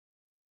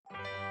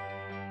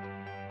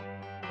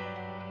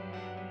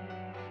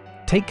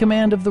Take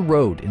command of the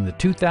road in the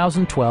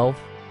 2012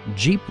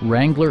 Jeep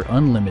Wrangler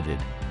Unlimited.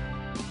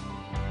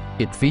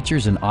 It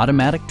features an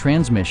automatic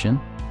transmission,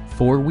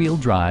 four-wheel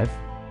drive,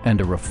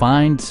 and a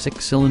refined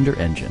six-cylinder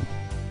engine.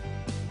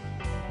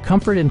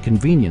 Comfort and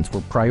convenience were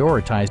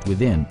prioritized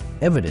within,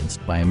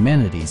 evidenced by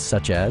amenities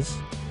such as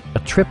a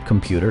trip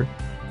computer,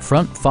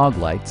 front fog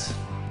lights,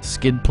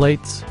 skid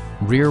plates,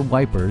 rear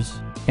wipers,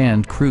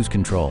 and cruise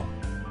control.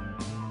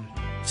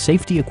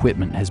 Safety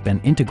equipment has been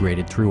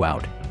integrated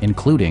throughout,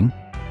 including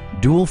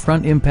dual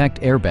front impact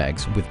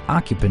airbags with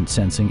occupant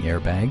sensing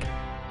airbag,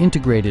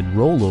 integrated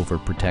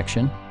rollover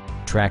protection,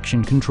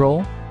 traction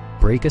control,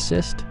 brake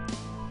assist,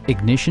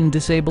 ignition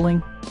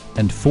disabling,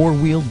 and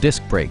four-wheel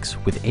disc brakes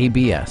with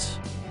ABS.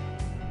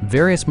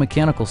 Various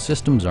mechanical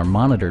systems are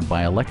monitored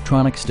by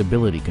electronic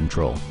stability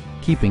control,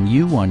 keeping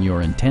you on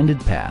your intended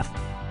path.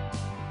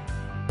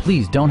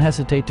 Please don't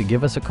hesitate to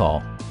give us a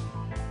call.